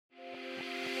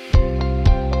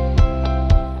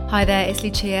Hi there, it's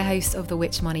Lucia, host of the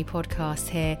Which Money podcast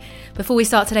here. Before we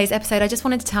start today's episode, I just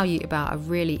wanted to tell you about a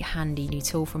really handy new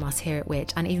tool from us here at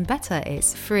Which, and even better,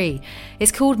 it's free.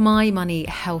 It's called My Money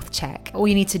Health Check. All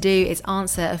you need to do is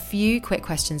answer a few quick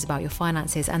questions about your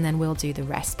finances, and then we'll do the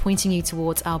rest, pointing you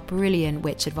towards our brilliant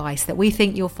Which advice that we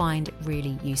think you'll find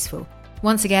really useful.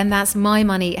 Once again, that's My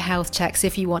Money Health Checks.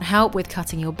 If you want help with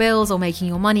cutting your bills or making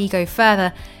your money go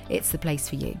further, it's the place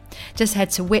for you. Just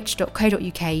head to which.co.uk/My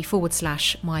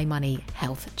Money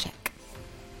Health Check.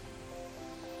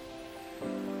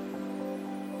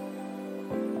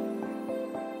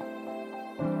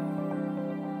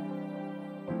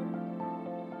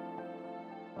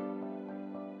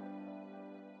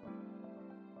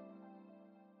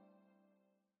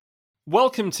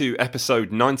 Welcome to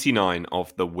episode 99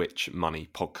 of the Which Money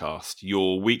podcast,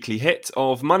 your weekly hit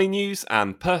of money news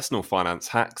and personal finance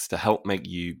hacks to help make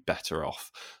you better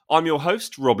off. I'm your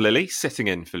host, Rob Lilly, sitting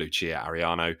in for Lucia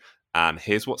Ariano, and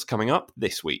here's what's coming up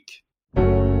this week.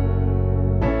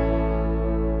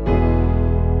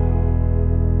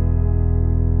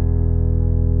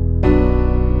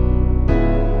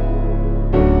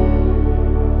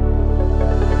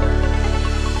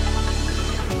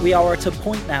 We are at a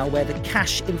point now where the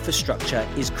cash infrastructure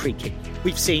is creaking.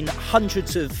 We've seen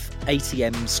hundreds of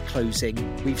ATMs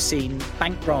closing. We've seen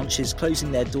bank branches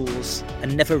closing their doors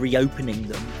and never reopening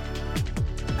them.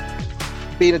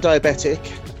 Being a diabetic,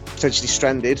 potentially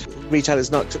stranded, retailers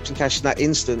not accepting cash in that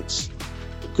instance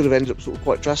could have ended up sort of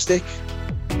quite drastic.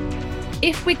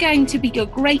 If we're going to be a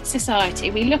great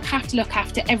society, we have to look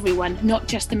after everyone, not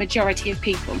just the majority of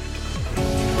people.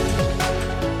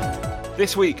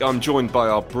 This week, I'm joined by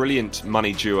our brilliant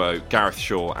money duo, Gareth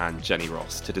Shaw and Jenny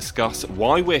Ross, to discuss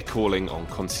why we're calling on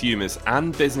consumers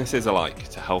and businesses alike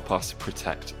to help us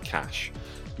protect cash.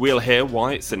 We'll hear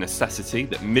why it's a necessity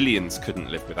that millions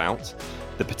couldn't live without,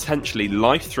 the potentially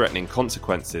life-threatening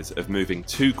consequences of moving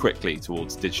too quickly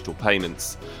towards digital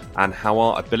payments, and how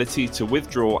our ability to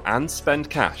withdraw and spend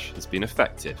cash has been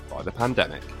affected by the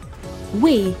pandemic.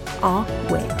 We are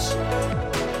Which.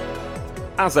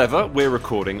 As ever, we're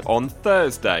recording on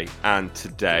Thursday, and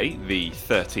today, the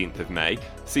 13th of May,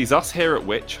 sees us here at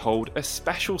Which hold a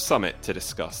special summit to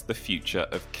discuss the future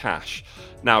of cash.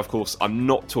 Now, of course, I'm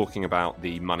not talking about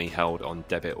the money held on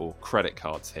debit or credit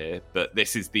cards here, but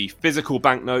this is the physical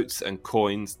banknotes and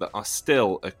coins that are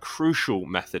still a crucial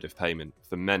method of payment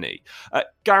for many.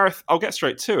 Gareth, I'll get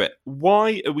straight to it.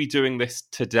 Why are we doing this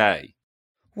today?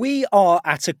 We are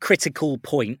at a critical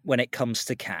point when it comes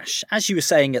to cash. As you were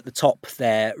saying at the top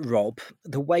there, Rob,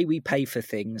 the way we pay for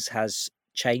things has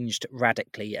changed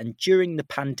radically. And during the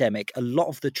pandemic, a lot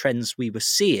of the trends we were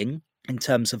seeing in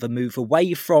terms of a move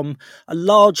away from a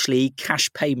largely cash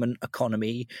payment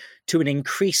economy to an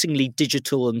increasingly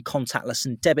digital and contactless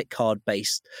and debit card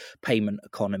based payment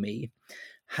economy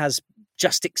has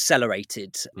just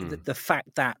accelerated. The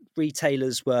fact that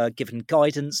retailers were given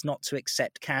guidance not to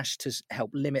accept cash to help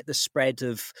limit the spread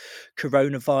of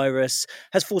coronavirus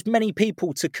has forced many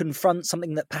people to confront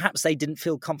something that perhaps they didn't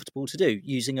feel comfortable to do,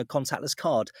 using a contactless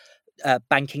card,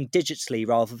 banking digitally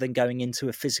rather than going into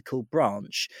a physical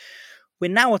branch.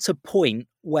 We're now at a point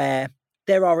where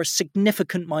there are a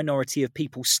significant minority of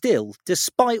people still,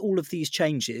 despite all of these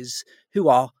changes, who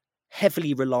are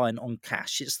heavily reliant on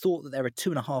cash. It's thought that there are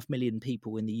 2.5 million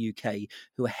people in the UK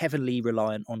who are heavily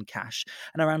reliant on cash,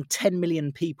 and around 10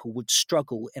 million people would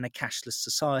struggle in a cashless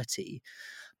society.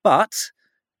 But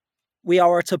we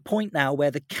are at a point now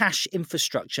where the cash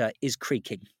infrastructure is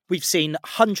creaking. We've seen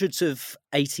hundreds of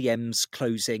ATMs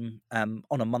closing on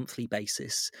a monthly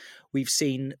basis. We've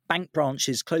seen bank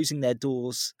branches closing their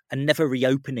doors and never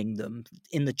reopening them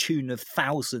in the tune of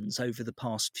thousands over the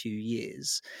past few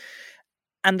years.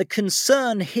 And the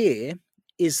concern here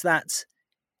is that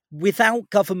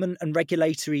without government and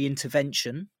regulatory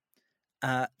intervention,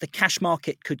 the cash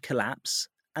market could collapse,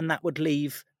 and that would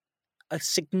leave a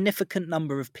significant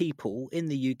number of people in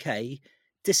the UK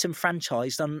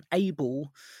disenfranchised,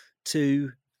 unable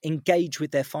to engage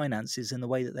with their finances in the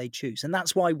way that they choose. And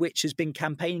that's why Which has been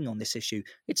campaigning on this issue.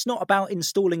 It's not about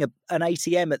installing an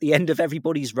ATM at the end of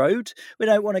everybody's road. We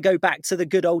don't want to go back to the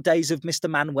good old days of Mr.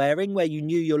 Manwaring, where you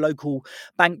knew your local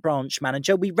bank branch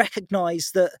manager. We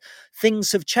recognise that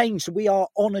things have changed. We are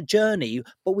on a journey,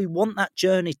 but we want that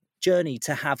journey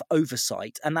to have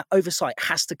oversight, and that oversight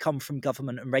has to come from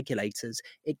government and regulators.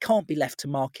 It can't be left to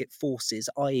market forces,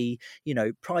 i.e.,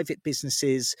 private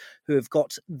businesses who have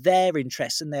got their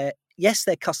interests and their yes,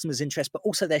 their customers' interests, but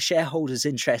also their shareholders'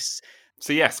 interests.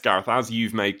 So yes, Gareth, as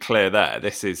you've made clear there,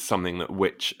 this is something that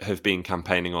Which have been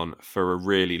campaigning on for a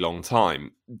really long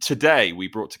time. Today, we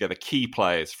brought together key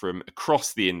players from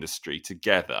across the industry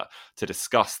together to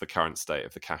discuss the current state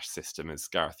of the cash system, as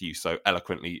Gareth, you so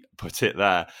eloquently put it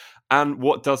there, and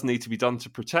what does need to be done to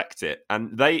protect it.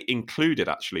 And they included,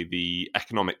 actually, the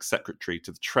Economic Secretary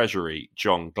to the Treasury,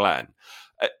 John Glenn.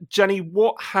 Jenny,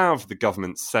 what have the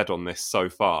government said on this so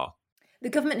far? The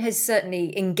government has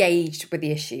certainly engaged with the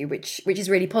issue, which is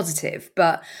really positive.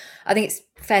 But I think it's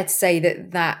fair to say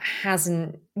that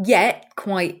hasn't yet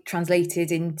quite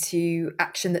translated into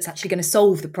action that's actually going to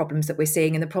solve the problems that we're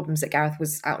seeing and the problems that Gareth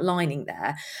was outlining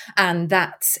there. And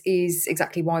that is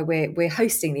exactly why we're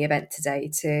hosting the event today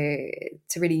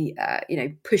to really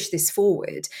push this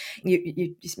forward.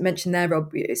 You mentioned there,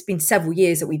 Rob, it's been several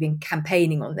years that we've been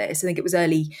campaigning on this. I think it was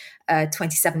early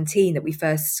 2017 that we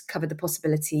first covered the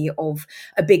possibility of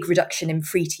a big reduction in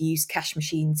free-to-use cash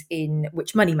machines in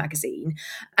Which Money magazine.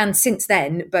 And since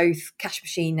then, both cash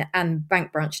machine and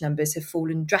bank branch numbers have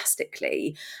fallen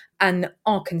drastically. And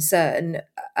our concern,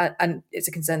 and it's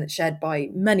a concern that's shared by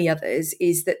many others,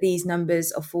 is that these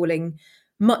numbers are falling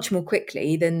much more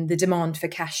quickly than the demand for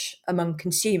cash among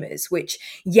consumers, which,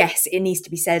 yes, it needs to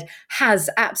be said,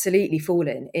 has absolutely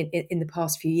fallen in the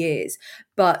past few years.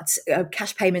 But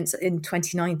cash payments in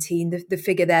 2019, the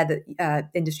figure there that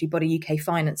industry body UK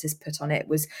Finance has put on it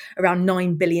was around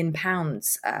 £9 billion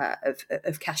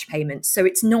of cash payments. So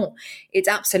it's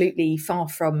absolutely far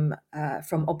from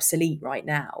obsolete right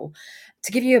now.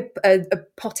 To give you a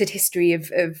potted history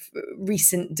of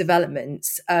recent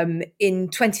developments, in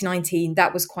 2019,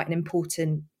 that was quite an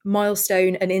important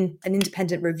milestone. An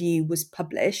independent review was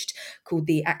published called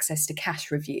the Access to Cash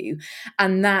Review,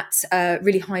 and that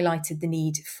really highlighted the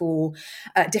need for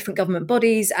different government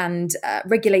bodies and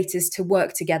regulators to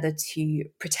work together to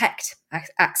protect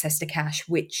access to cash,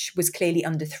 which was clearly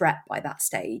under threat by that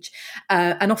stage.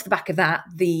 And off the back of that,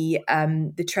 the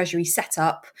Treasury set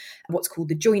up what's called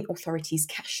the Joint Authorities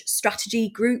Cash Strategy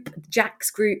Group, the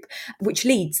JACS Group, which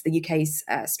leads the UK's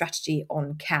strategy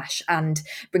on cash and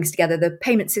brings together the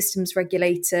Payment Systems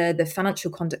Regulator, the Financial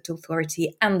Conduct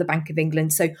Authority, and the Bank of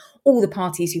England. So all the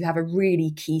parties who have a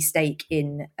really key stake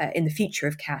in the future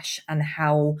of cash and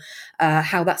how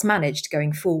that's managed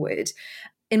going forward.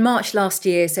 In March last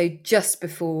year, so just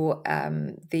before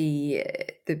the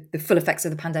full effects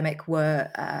of the pandemic were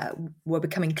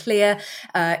becoming clear,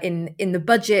 in the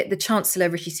budget, the Chancellor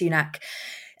Rishi Sunak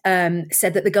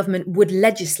said that the government would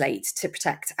legislate to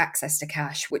protect access to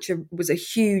cash, which was a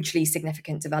hugely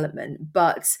significant development.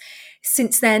 But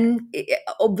since then,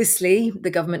 obviously,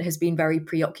 the government has been very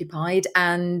preoccupied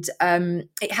and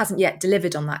it hasn't yet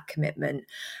delivered on that commitment.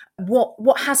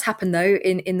 What has happened, though,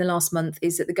 in the last month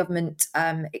is that the government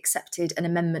accepted an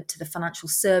amendment to the Financial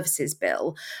Services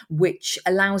Bill, which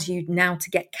allows you now to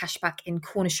get cash back in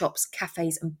corner shops,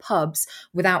 cafes and pubs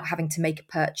without having to make a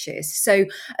purchase. So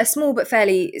a small but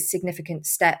fairly significant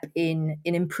step in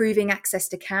improving access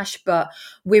to cash. But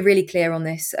we're really clear on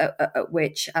this, at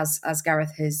Which, as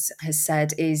Gareth has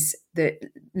said, is that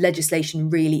legislation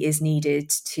really is needed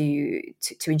to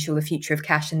ensure the future of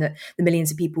cash and that the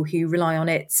millions of people who rely on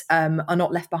it are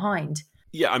not left behind.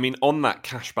 Yeah, I mean, on that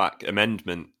cashback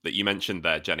amendment that you mentioned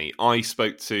there, Jenny, I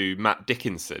spoke to Matt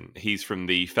Dickinson. He's from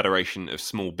the Federation of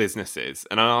Small Businesses,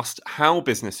 and I asked how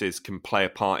businesses can play a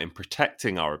part in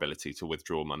protecting our ability to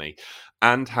withdraw money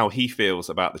and how he feels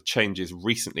about the changes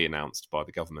recently announced by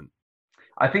the government.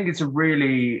 I think it's a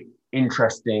really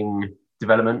interesting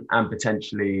development and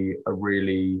potentially a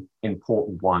really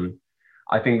important one.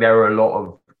 I think there are a lot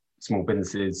of small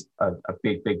businesses, a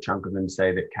big chunk of them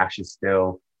say that cash is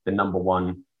still the number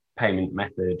one payment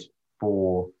method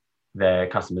for their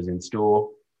customers in store.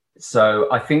 So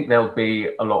I think there'll be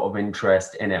a lot of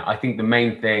interest in it. I think the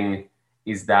main thing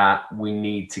is that we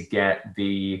need to get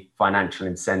the financial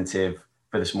incentive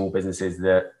for the small businesses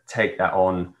that take that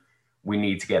on. We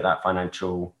need to get that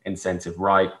financial incentive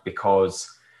right, because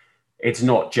it's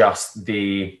not just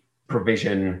the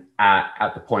provision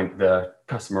at the point the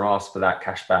customer asks for that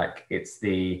cash back. It's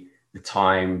the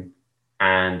time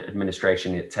and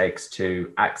administration it takes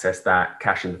to access that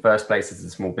cash in the first place as a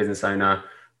small business owner,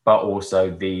 but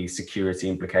also the security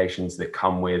implications that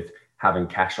come with having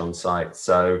cash on site.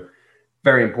 So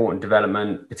very important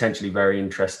development, potentially very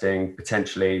interesting,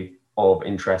 potentially of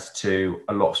interest to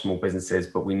a lot of small businesses,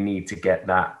 but we need to get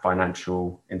that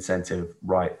financial incentive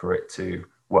right for it to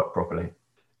work properly.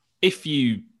 If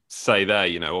you say there,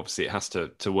 obviously it has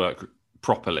to work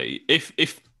properly.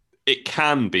 If it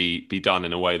can be done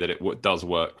in a way that it does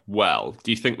work well.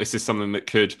 Do you think this is something that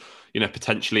could,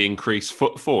 potentially increase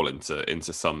footfall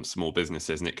into some small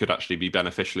businesses, and it could actually be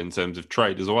beneficial in terms of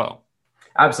trade as well?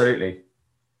 Absolutely.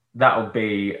 That'll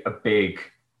be a big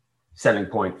selling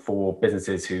point for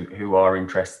businesses who are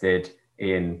interested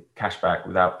in cashback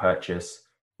without purchase.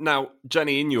 Now,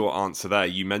 Jenny, in your answer there,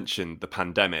 you mentioned the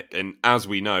pandemic. And as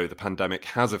we know, the pandemic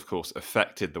has, of course,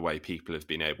 affected the way people have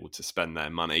been able to spend their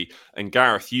money. And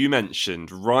Gareth, you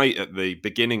mentioned right at the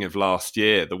beginning of last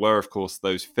year, there were, of course,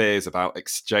 those fears about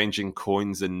exchanging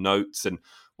coins and notes and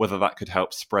whether that could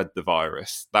help spread the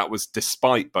virus. That was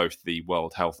despite both the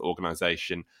World Health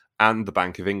Organization and the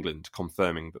Bank of England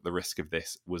confirming that the risk of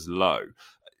this was low.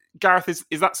 Gareth,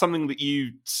 is that something that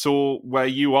you saw where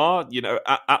you are?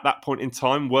 At that point in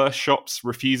time, were shops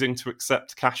refusing to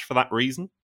accept cash for that reason?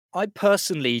 I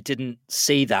personally didn't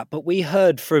see that, but we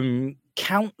heard from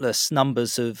countless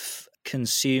numbers of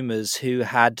consumers who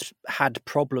had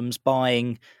problems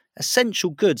buying essential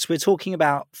goods. We're talking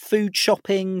about food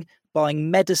shopping, buying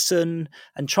medicine,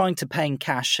 and trying to pay in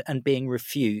cash and being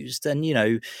refused. And,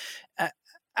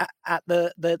 at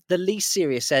the least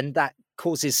serious end, that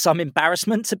causes some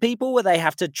embarrassment to people where they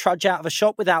have to trudge out of a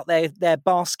shop without their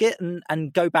basket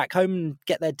and go back home and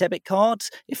get their debit card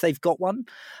if they've got one.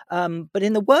 But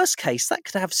in the worst case, that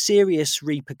could have serious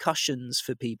repercussions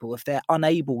for people if they're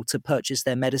unable to purchase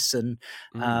their medicine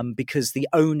because the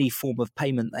only form of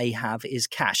payment they have is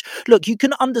cash. Look, you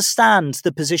can understand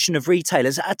the position of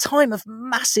retailers at a time of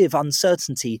massive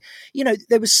uncertainty.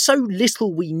 There was so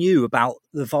little we knew about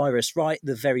the virus right at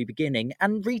the very beginning,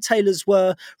 and retailers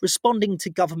were responding to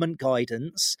government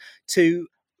guidance to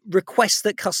request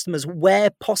that customers, where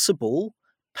possible,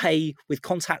 pay with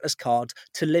contactless card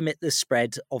to limit the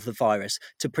spread of the virus,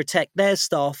 to protect their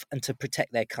staff and to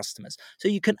protect their customers. So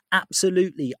you can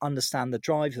absolutely understand the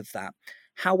drive of that.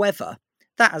 However,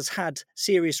 that has had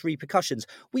serious repercussions.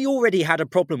 We already had a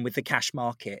problem with the cash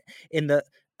market in that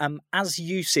as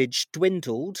usage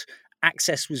dwindled,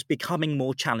 access was becoming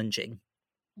more challenging.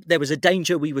 There was a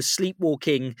danger we were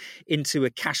sleepwalking into a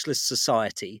cashless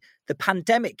society. The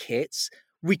pandemic hits,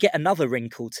 we get another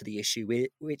wrinkle to the issue,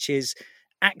 which is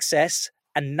access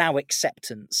and now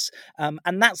acceptance.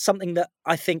 And that's something that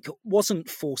I think wasn't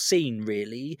foreseen,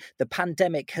 really. The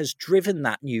pandemic has driven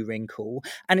that new wrinkle,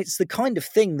 and it's the kind of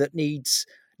thing that needs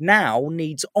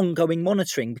ongoing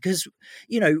monitoring because,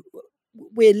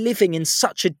 we're living in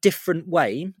such a different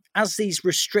way. As these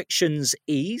restrictions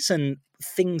ease and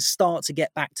things start to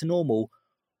get back to normal,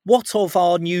 what of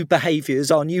our new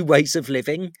behaviours, our new ways of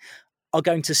living are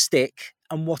going to stick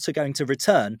and what are going to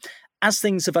return? As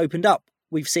things have opened up,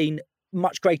 we've seen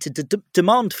much greater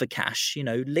demand for cash.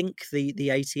 Link, the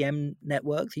ATM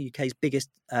network, the UK's biggest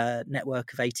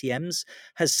network of ATMs,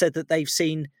 has said that they've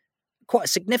seen quite a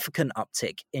significant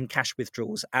uptick in cash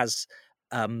withdrawals as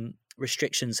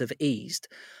restrictions have eased.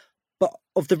 But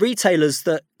of the retailers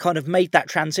that kind of made that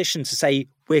transition to say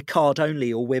we're card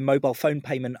only or we're mobile phone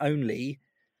payment only,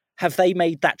 have they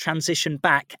made that transition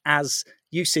back as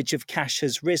usage of cash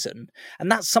has risen?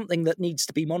 And that's something that needs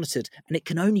to be monitored. And it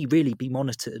can only really be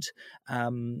monitored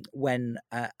when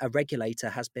a regulator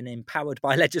has been empowered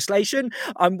by legislation.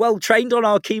 I'm well trained on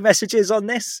our key messages on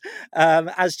this.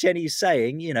 As Jenny's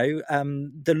saying,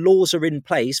 the laws are in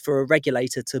place for a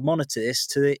regulator to monitor this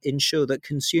to ensure that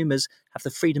consumers have the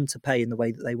freedom to pay in the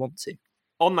way that they want to.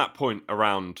 On that point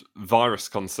around virus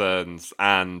concerns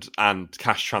and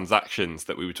cash transactions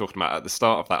that we were talking about at the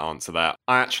start of that answer there,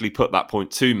 I actually put that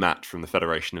point to Matt from the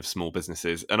Federation of Small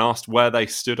Businesses and asked where they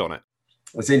stood on it.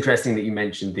 It's interesting that you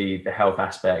mentioned the health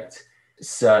aspect.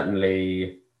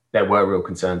 Certainly, there were real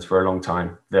concerns for a long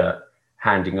time that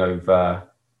handing over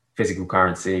physical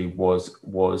currency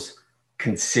was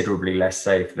considerably less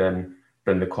safe than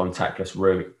the contactless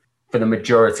route. For the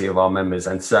majority of our members,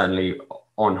 and certainly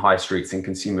on high streets and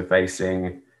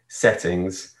consumer-facing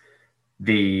settings,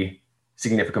 the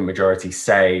significant majority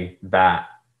say that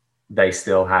they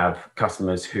still have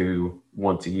customers who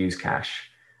want to use cash.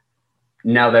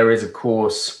 Now, there is, of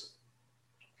course,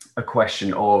 a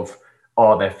question of,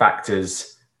 are there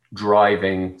factors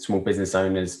driving small business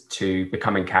owners to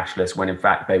becoming cashless when, in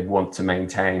fact, they want to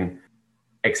maintain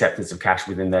acceptance of cash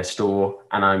within their store?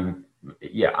 And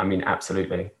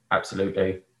absolutely.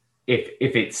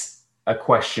 If it's a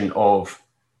question of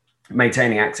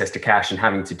maintaining access to cash and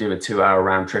having to do a 2-hour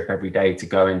round trip every day to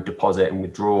go and deposit and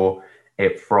withdraw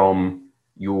it from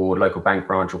your local bank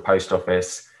branch or post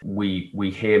office,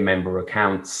 we hear member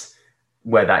accounts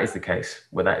where that is the case.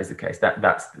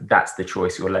 That's the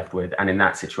choice you're left with. And in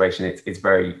that situation, it's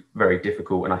very, very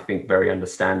difficult, and I think very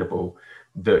understandable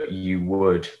that you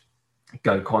would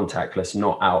go contactless,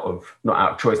 not out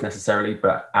of choice necessarily,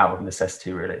 but out of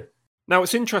necessity, really. Now,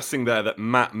 it's interesting there that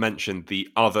Matt mentioned the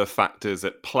other factors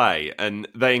at play, and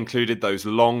they included those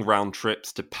long round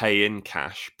trips to pay in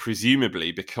cash,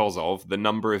 presumably because of the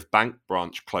number of bank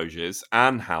branch closures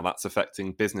and how that's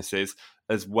affecting businesses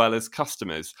as well as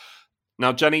customers.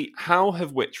 Now, Jenny, how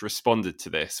have Which responded to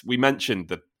this? We mentioned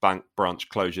the bank branch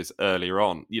closures earlier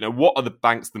on. What are the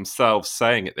banks themselves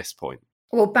saying at this point?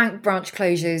 Well, bank branch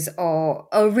closures are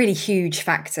a really huge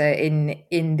factor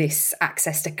in this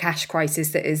access to cash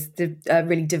crisis that has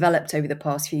really developed over the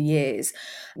past few years.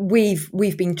 We've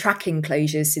been tracking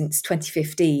closures since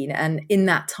 2015, and in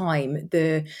that time,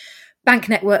 the bank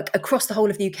network across the whole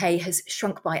of the UK has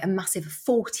shrunk by a massive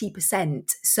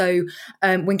 40%. So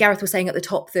when Gareth was saying at the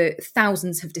top that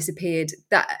thousands have disappeared,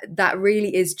 that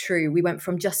really is true. We went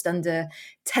from just under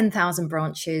 10,000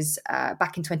 branches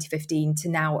back in 2015 to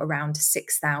now around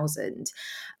 6,000.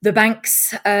 The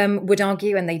banks would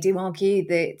argue, and they do argue,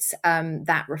 that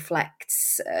that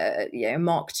reflects a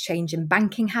marked change in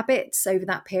banking habits over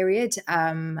that period.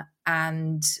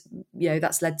 And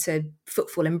that's led to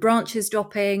footfall in branches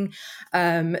dropping,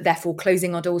 therefore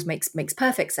closing our doors makes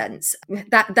perfect sense.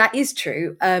 That is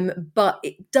true, but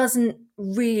it doesn't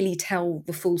really tell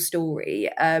the full story.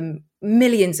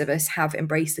 Millions of us have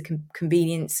embraced the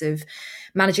convenience of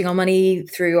managing our money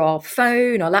through our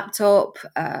phone, our laptop,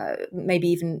 maybe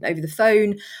even over the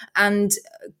phone, and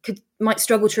might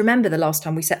struggle to remember the last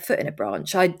time we set foot in a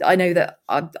branch. I know that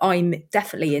I'm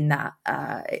definitely in that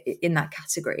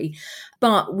category,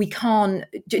 but we can't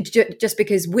just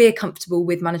because we're comfortable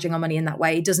with managing our money in that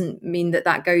way doesn't mean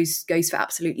that goes for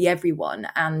absolutely everyone.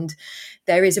 And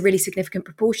there is a really significant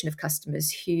proportion of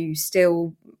customers who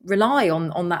still rely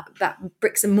on that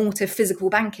bricks and mortar physical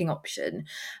banking option,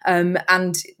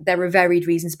 and there are varied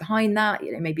reasons behind that.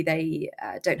 Maybe they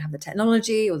don't have the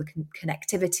technology or the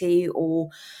connectivity, or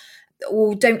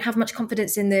don't have much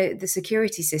confidence in the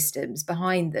security systems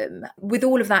behind them. With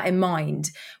all of that in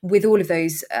mind, with all of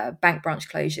those bank branch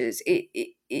closures,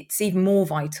 it's even more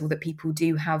vital that people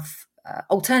do have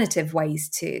alternative ways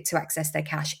to access their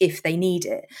cash if they need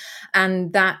it.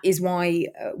 And that is why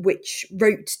Which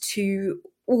wrote to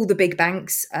all the big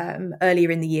banks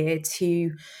earlier in the year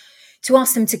to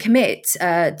ask them to commit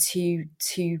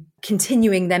to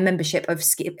continuing their membership of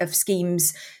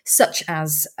schemes such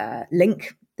as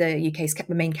Link, the UK's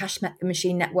main cash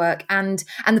machine network, and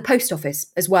the post office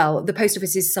as well. The post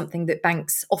office is something that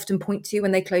banks often point to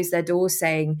when they close their doors,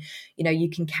 saying, you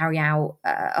can carry out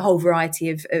a whole variety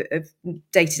of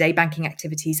day-to-day banking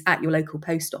activities at your local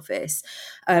post office,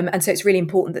 and so it's really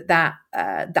important that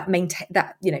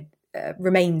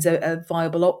remains a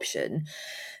viable option.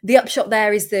 The upshot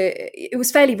there is that it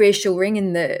was fairly reassuring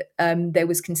in that there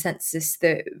was consensus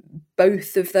that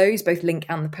both Link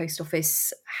and the post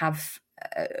office, have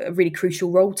a really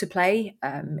crucial role to play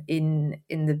in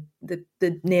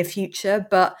the near future.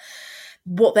 But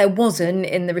what there wasn't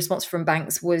in the response from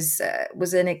banks was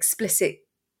an explicit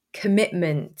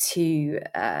commitment to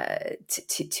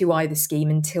either scheme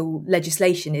until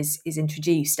legislation is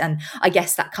introduced. And I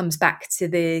guess that comes back to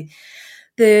the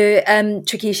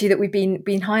tricky issue that we've been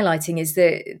highlighting, is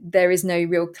that there is no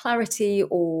real clarity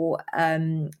or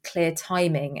clear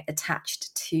timing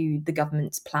attached to the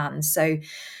government's plans. So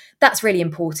that's really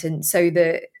important, so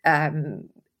that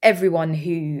everyone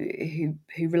who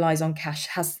relies on cash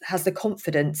has the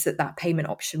confidence that payment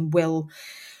option will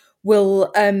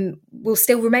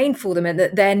still remain for them, and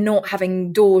that they're not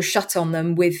having doors shut on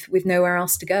them with nowhere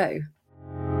else to go.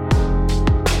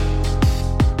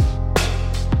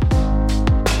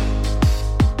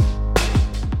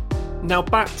 Now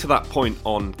back to that point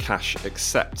on cash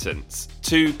acceptance.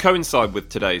 To coincide with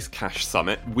today's Cash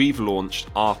Summit, we've launched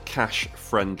our Cash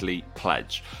Friendly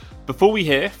Pledge. Before we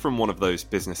hear from one of those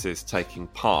businesses taking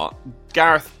part,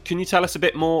 Gareth, can you tell us a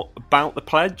bit more about the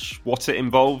pledge, what it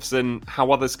involves, and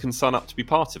how others can sign up to be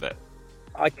part of it?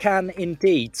 I can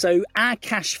indeed. So our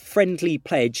Cash Friendly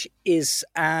Pledge is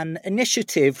an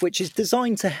initiative which is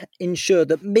designed to ensure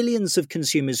that millions of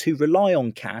consumers who rely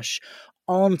on cash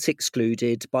aren't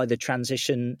excluded by the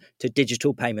transition to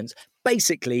digital payments.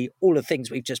 Basically, all the things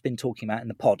we've just been talking about in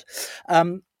the pod.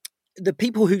 The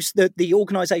people the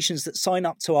organisations that sign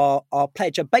up to our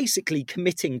pledge are basically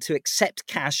committing to accept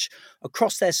cash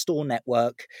across their store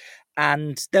network,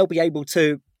 and they'll be able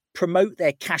to promote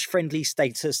their cash-friendly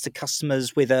status to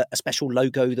customers with a special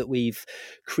logo that we've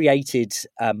created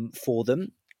for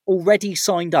them. Already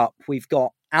signed up, we've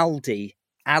got Aldi,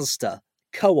 Asda,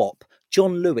 Co-op,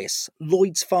 John Lewis,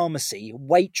 Lloyd's Pharmacy,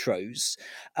 Waitrose.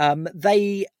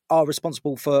 They are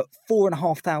responsible for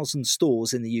 4,500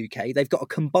 stores in the UK. They've got a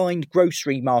combined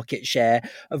grocery market share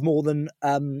of more than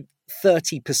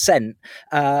 30%.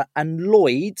 And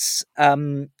Lloyd's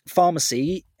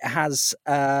Pharmacy has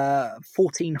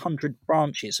 1,400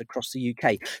 branches across the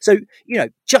UK. So,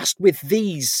 just with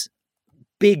these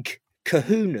big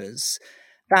kahunas,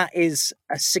 that is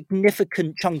a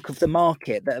significant chunk of the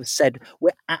market that have said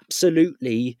we're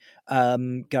absolutely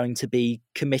going to be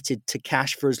committed to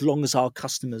cash for as long as our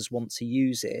customers want to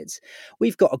use it.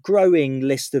 We've got a growing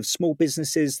list of small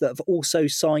businesses that have also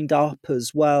signed up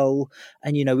as well.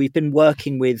 And, we've been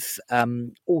working with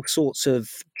all sorts of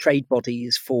trade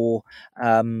bodies for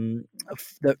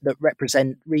that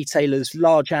represent retailers,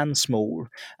 large and small,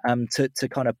 to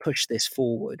kind of push this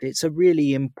forward. It's a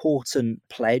really important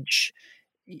pledge.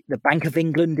 The Bank of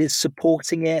England is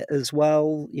supporting it as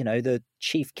well. The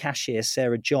chief cashier,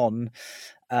 Sarah John,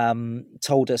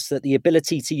 told us that the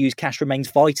ability to use cash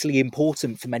remains vitally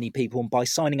important for many people. And by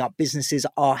signing up, businesses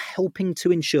are helping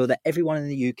to ensure that everyone in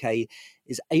the UK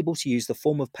is able to use the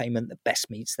form of payment that best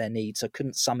meets their needs. I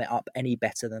couldn't sum it up any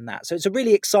better than that. So it's a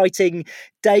really exciting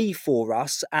day for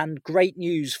us and great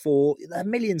news for the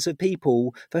millions of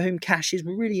people for whom cash is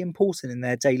really important in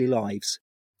their daily lives.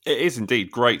 It is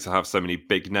indeed great to have so many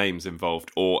big names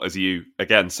involved, or as you,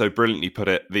 again, so brilliantly put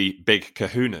it, the big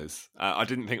kahunas. I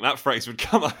didn't think that phrase would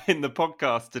come up in the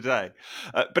podcast today.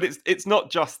 But it's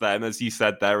not just them, as you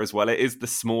said there as well. It is the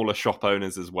smaller shop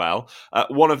owners as well.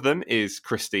 One of them is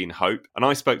Christine Hope, and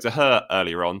I spoke to her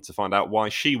earlier on to find out why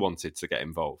she wanted to get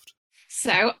involved.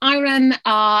 So I run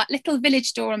our little village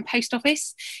store and post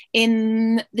office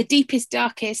in the deepest,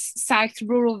 darkest south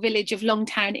rural village of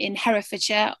Longtown in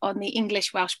Herefordshire on the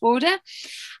English-Welsh border.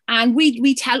 And we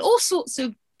retail all sorts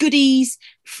of goodies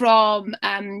from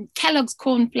Kellogg's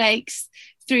cornflakes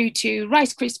through to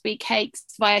Rice Krispie cakes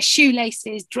via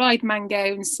shoelaces, dried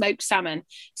mango and smoked salmon.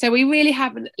 So we really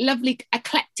have a lovely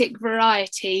eclectic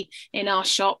variety in our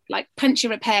shop, like puncture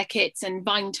repair kits and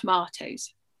vine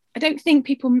tomatoes. I don't think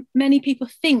many people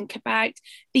think about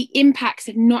the impacts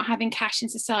of not having cash in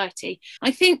society.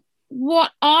 I think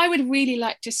what I would really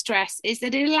like to stress is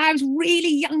that it allows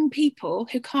really young people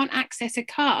who can't access a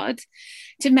card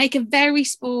to make a very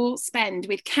small spend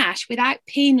with cash without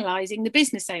penalising the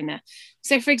business owner.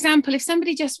 So, for example, if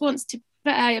somebody just wants to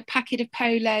buy a packet of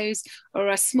Polos or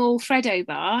a small Freddo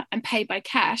bar and pay by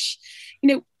cash,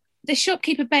 the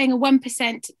shopkeeper paying a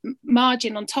 1%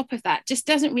 margin on top of that just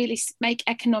doesn't really make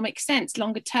economic sense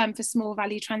longer term for small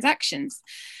value transactions.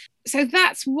 So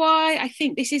that's why I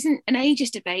think this isn't an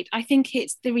ageist debate. I think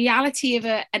it's the reality of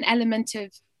an element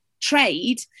of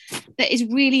trade that is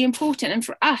really important. And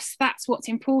for us, that's what's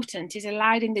important, is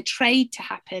allowing the trade to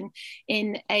happen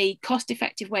in a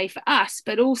cost-effective way for us,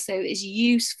 but also is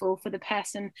useful for the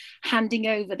person handing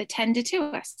over the tender to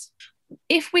us.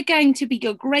 If we're going to be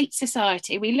a great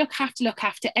society, we have to look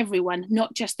after everyone,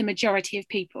 not just the majority of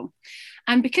people.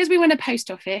 And because we run a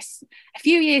post office, a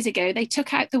few years ago, they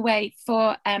took out the way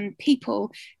for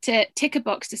people to tick a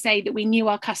box to say that we knew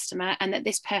our customer and that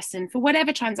this person, for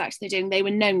whatever transaction they're doing, they were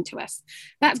known to us.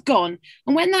 That's gone.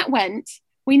 And when that went,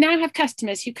 we now have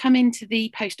customers who come into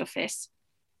the post office,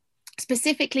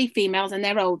 specifically females, and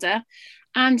they're older,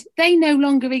 and they no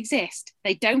longer exist.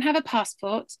 They don't have a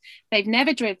passport. They've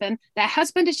never driven. Their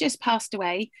husband has just passed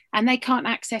away and they can't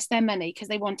access their money because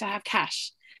they want to have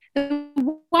cash. The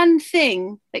one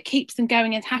thing that keeps them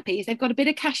going and happy is they've got a bit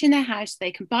of cash in their house.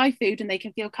 They can buy food and they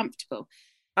can feel comfortable.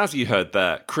 As you heard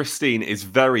there, Christine is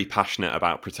very passionate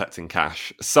about protecting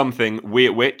cash, something we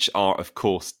at Which are, of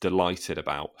course, delighted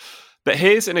about. But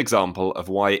here's an example of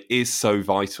why it is so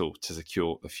vital to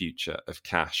secure the future of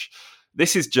cash.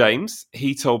 This is James.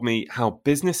 He told me how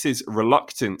businesses'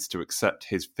 reluctance to accept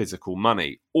his physical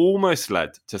money almost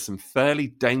led to some fairly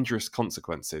dangerous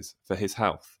consequences for his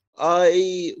health.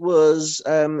 I was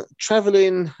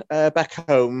travelling back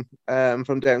home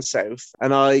from down south,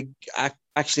 and I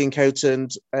actually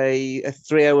encountered a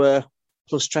 3-hour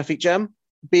plus traffic jam.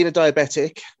 Being a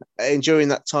diabetic, and during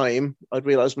that time, I'd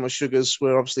realised my sugars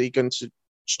were obviously going to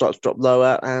start to drop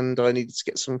lower, and I needed to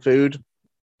get some food.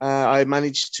 I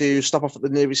managed to stop off at the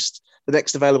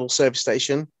next available service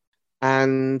station,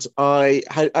 and I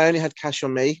only had cash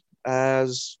on me,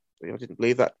 as I didn't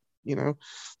believe that.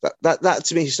 That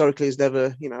to me historically is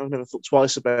never, I've never thought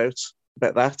twice about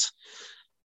that.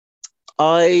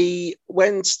 I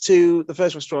went to the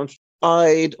first restaurant.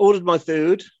 I'd ordered my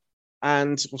food,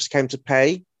 and obviously came to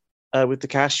pay with the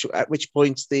cash. At which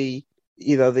point the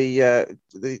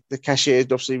cashier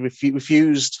obviously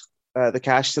refused the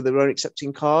cash, so they weren't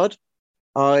accepting card.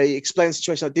 I explained the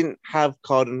situation. I didn't have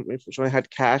card, unfortunately I had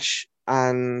cash,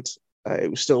 and it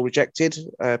was still rejected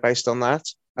based on that.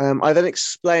 I then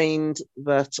explained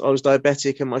that I was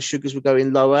diabetic and my sugars were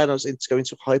going lower and I was going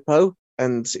to hypo,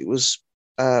 and it was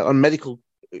on medical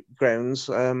grounds.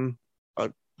 I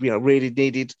really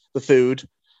needed the food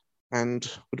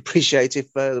and would appreciate if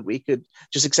we could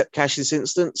just accept cash in this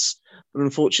instance. But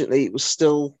unfortunately, it was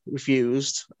still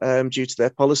refused due to their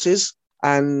policies.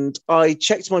 And I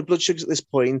checked my blood sugars at this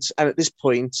point, and at this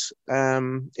point,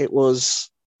 it was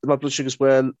my blood sugars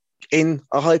were in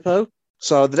a hypo.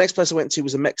 So the next place I went to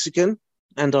was a Mexican,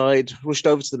 and I'd rushed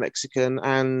over to the Mexican,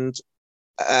 and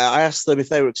I asked them if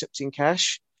they were accepting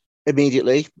cash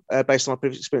immediately based on my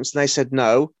previous experience, and they said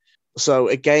no. So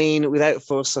again, without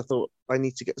fuss, I thought I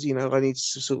need to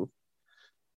sort of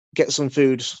get some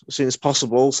food as soon as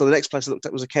possible. So the next place I looked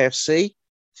at was a KFC,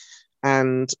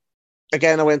 and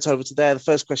again, I went over to there. The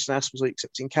first question I asked was, are you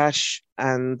accepting cash?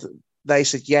 And they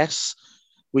said yes,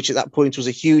 which at that point was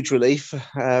a huge relief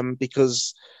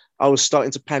because I was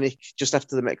starting to panic just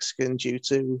after the Mexican due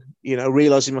to,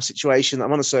 realizing my situation.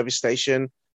 I'm on a service station.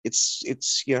 It's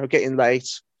getting late.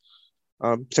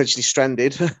 I'm potentially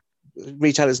stranded.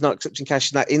 Retailers not accepting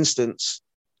cash in that instance,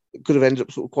 it could have ended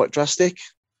up sort of quite drastic.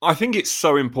 I think it's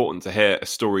so important to hear a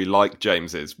story like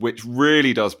James's, which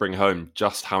really does bring home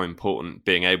just how important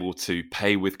being able to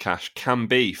pay with cash can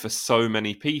be for so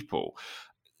many people.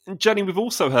 Jenny, we've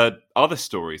also heard other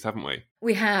stories, haven't we?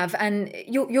 We have, and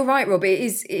you're right, Rob. It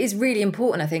is really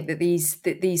important, I think, that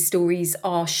these stories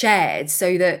are shared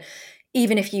so that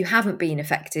even if you haven't been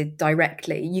affected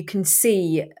directly, you can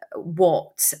see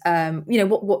what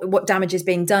damage is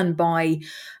being done by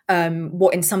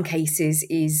what in some cases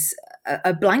is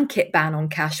a blanket ban on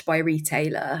cash by a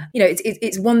retailer.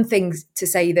 It's one thing to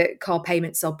say that card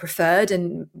payments are preferred,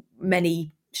 and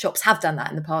many shops have done that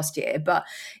in the past year, but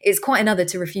it's quite another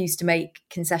to refuse to make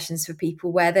concessions for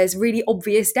people where there's really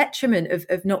obvious detriment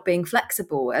of not being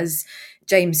flexible, as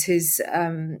James has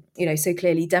so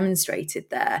clearly demonstrated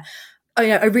there.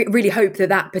 I really hope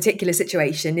that particular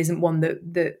situation isn't one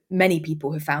that many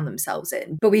people have found themselves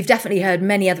in. But we've definitely heard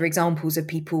many other examples of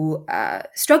people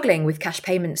struggling with cash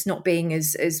payments not being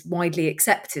as widely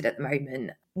accepted at the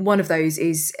moment. One of those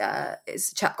is a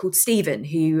chap called Stephen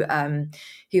who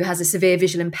has a severe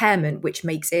visual impairment, which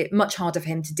makes it much harder for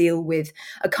him to deal with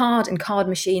a card and card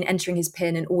machine, entering his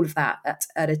PIN and all of that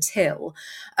at a till.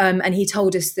 And he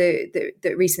told us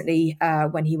that recently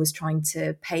when he was trying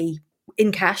to pay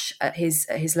in cash at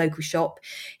his local shop,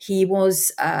 he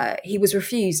was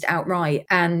refused outright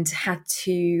and had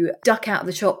to duck out of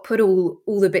the shop, put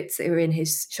all the bits that were in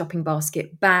his shopping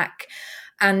basket back,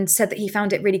 and said that he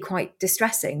found it really quite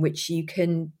distressing, which you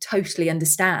can totally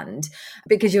understand,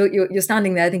 because you're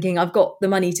standing there thinking, I've got the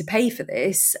money to pay for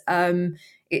this.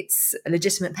 It's a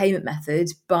legitimate payment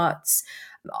method, but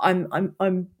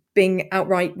I'm being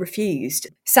outright refused.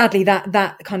 Sadly,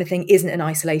 that kind of thing isn't an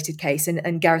isolated case.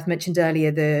 And Gareth mentioned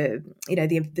earlier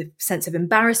the sense of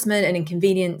embarrassment and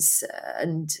inconvenience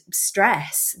and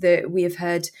stress that we have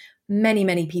heard many,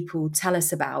 many people tell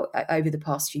us about over the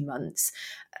past few months.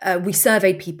 We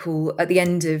surveyed people at the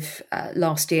end of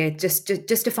last year just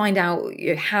to find out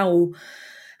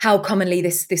how commonly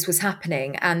this was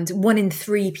happening. And 1 in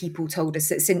 3 people told us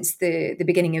that since the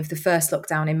beginning of the first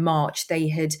lockdown in March, they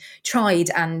had tried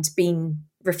and been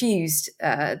refused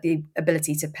the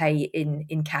ability to pay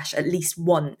in cash at least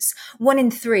once. 1 in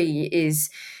 3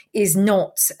 is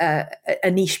not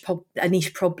a niche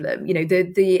problem.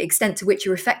 The extent to which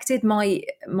you're affected might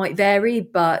vary,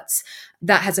 but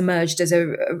that has emerged as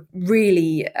a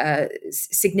really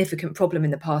significant problem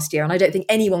in the past year. And I don't think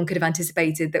anyone could have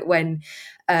anticipated that when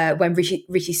Rishi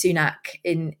Sunak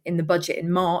in the budget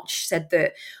in March said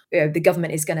that the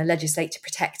government is going to legislate to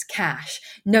protect cash,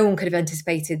 no one could have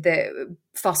anticipated that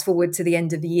fast forward to the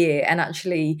end of the year and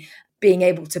actually being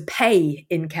able to pay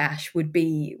in cash would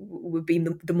be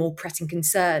the more pressing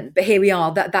concern. But here we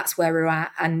are. That's where we're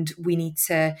at, and we need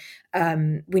to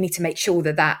make sure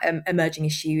that emerging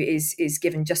issue is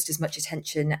given just as much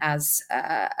attention as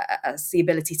the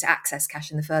ability to access cash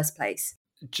in the first place.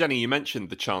 Jenny, you mentioned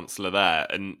the Chancellor there,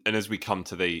 and as we come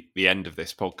to the end of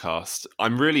this podcast,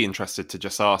 I'm really interested to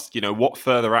just ask, what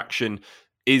further action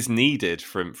is needed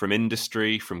from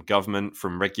industry, from government,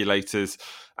 from regulators,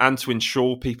 and to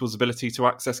ensure people's ability to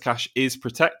access cash is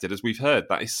protected. As we've heard,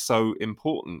 that is so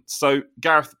important. So,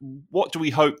 Gareth, what do we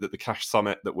hope that the Cash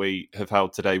Summit that we have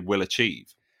held today will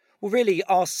achieve? Well, really,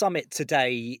 our summit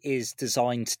today is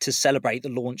designed to celebrate the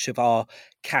launch of our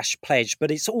cash pledge,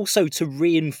 but it's also to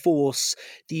reinforce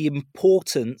the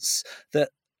importance that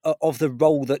of the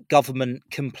role that government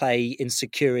can play in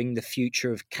securing the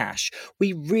future of cash.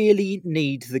 We really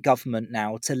need the government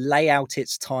now to lay out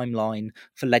its timeline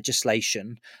for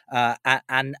legislation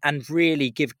and really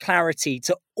give clarity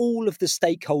to all of the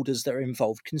stakeholders that are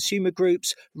involved, consumer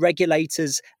groups,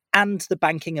 regulators, and the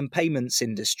banking and payments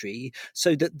industry,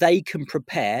 so that they can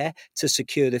prepare to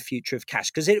secure the future of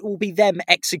cash, because it will be them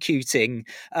executing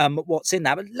what's in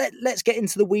that. But let's get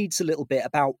into the weeds a little bit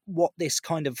about what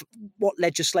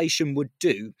legislation would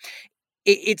do.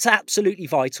 It's absolutely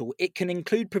vital. It can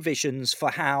include provisions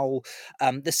for how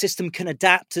the system can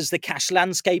adapt as the cash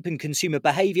landscape and consumer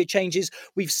behaviour changes.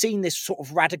 We've seen this sort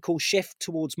of radical shift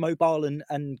towards mobile and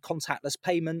contactless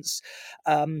payments.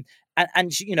 And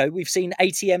we've seen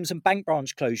ATMs and bank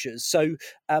branch closures. So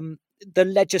the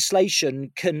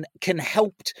legislation can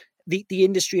help the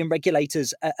industry and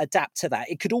regulators adapt to that.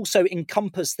 It could also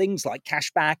encompass things like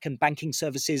cashback and banking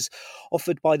services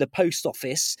offered by the post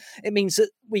office. It means that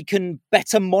we can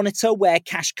better monitor where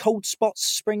cash cold spots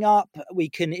spring up. We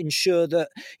can ensure that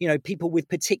people with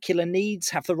particular needs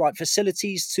have the right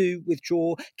facilities to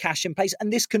withdraw cash in place.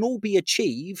 And this can all be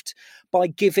achieved by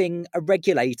giving a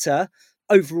regulator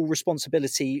overall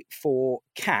responsibility for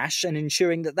cash and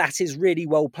ensuring that is really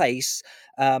well placed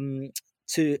to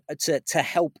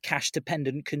help cash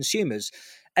dependent consumers.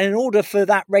 And in order for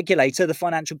that regulator, the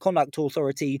Financial Conduct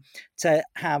Authority, to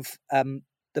have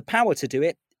the power to do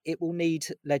it, it will need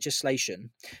legislation.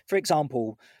 For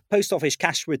example, post office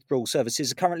cash withdrawal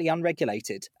services are currently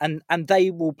unregulated, and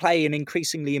they will play an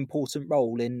increasingly important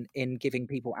role in giving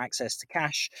people access to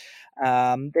cash.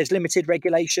 There's limited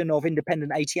regulation of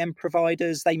independent ATM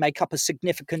providers. They make up a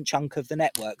significant chunk of the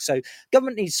network. So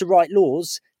government needs to write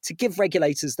laws to give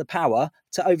regulators the power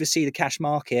to oversee the cash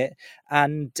market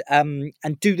and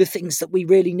do the things that we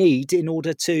really need in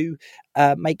order to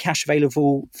make cash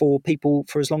available for people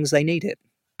for as long as they need it.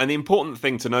 And the important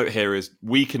thing to note here is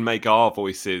we can make our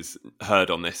voices heard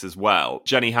on this as well.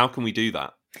 Jenny, how can we do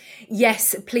that?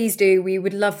 Yes, please do. We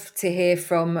would love to hear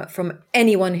from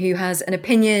anyone who has an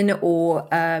opinion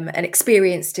or an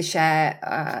experience to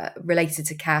share related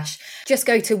to cash. Just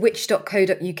go to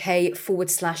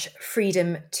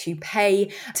which.co.uk/freedom to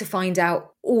pay to find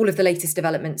out all of the latest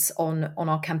developments on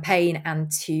our campaign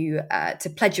and to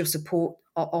pledge your support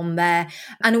on there,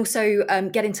 and also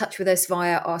get in touch with us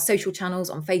via our social channels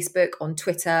on Facebook, on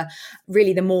Twitter.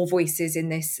 Really, the more voices in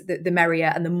this, the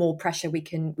merrier, and the more pressure we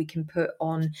can put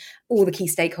on all the key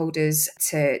stakeholders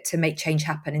to make change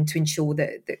happen and to ensure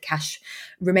that cash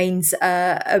remains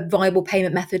a viable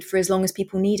payment method for as long as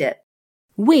people need it.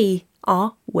 We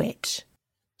are Which.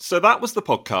 So that was the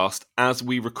podcast as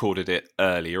we recorded it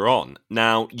earlier on.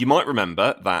 Now, you might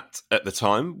remember that at the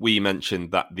time we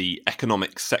mentioned that the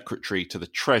Economic Secretary to the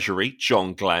Treasury,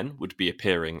 John Glenn, would be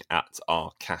appearing at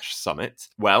our Cash Summit.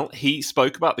 Well, he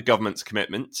spoke about the government's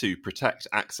commitment to protect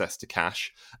access to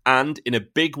cash, and in a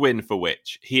big win for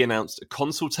which, he announced a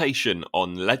consultation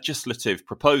on legislative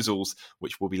proposals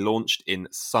which will be launched in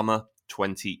summer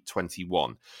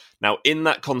 2021. Now, in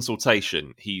that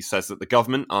consultation, he says that the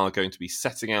government are going to be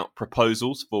setting out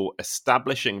proposals for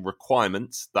establishing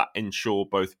requirements that ensure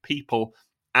both people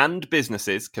and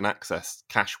businesses can access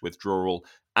cash withdrawal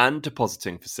and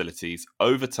depositing facilities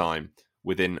over time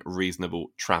within reasonable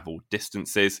travel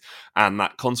distances. And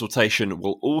that consultation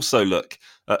will also look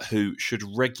at who should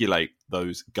regulate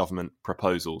those government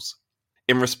proposals.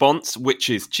 In response,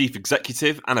 Which's Chief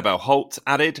Executive, Annabel Holt,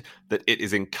 added that it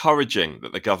is encouraging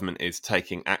that the government is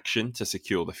taking action to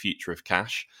secure the future of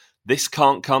cash. This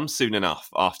can't come soon enough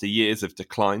after years of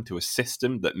decline to a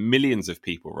system that millions of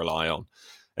people rely on.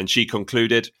 And she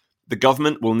concluded, the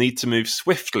government will need to move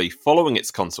swiftly following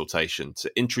its consultation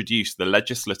to introduce the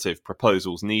legislative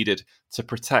proposals needed to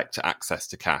protect access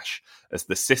to cash, as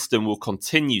the system will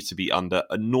continue to be under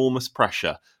enormous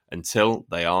pressure until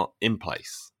they are in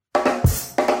place.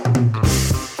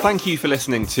 Thank you for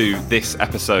listening to this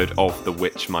episode of the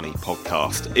Which Money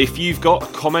podcast. If you've got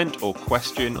a comment or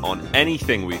question on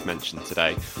anything we've mentioned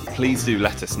today, please do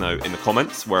let us know in the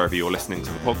comments wherever you're listening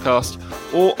to the podcast,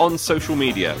 or on social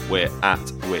media, we're at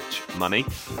Which Money.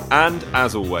 And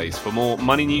as always, for more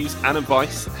money news and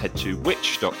advice, head to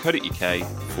which.co.uk/money.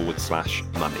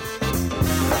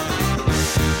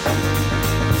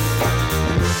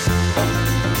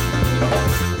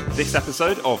 This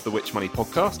episode of the Which Money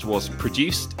podcast was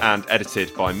produced and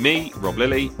edited by me, Rob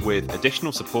Lilly, with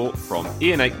additional support from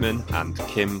Ian Aikman and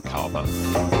Kim Carver.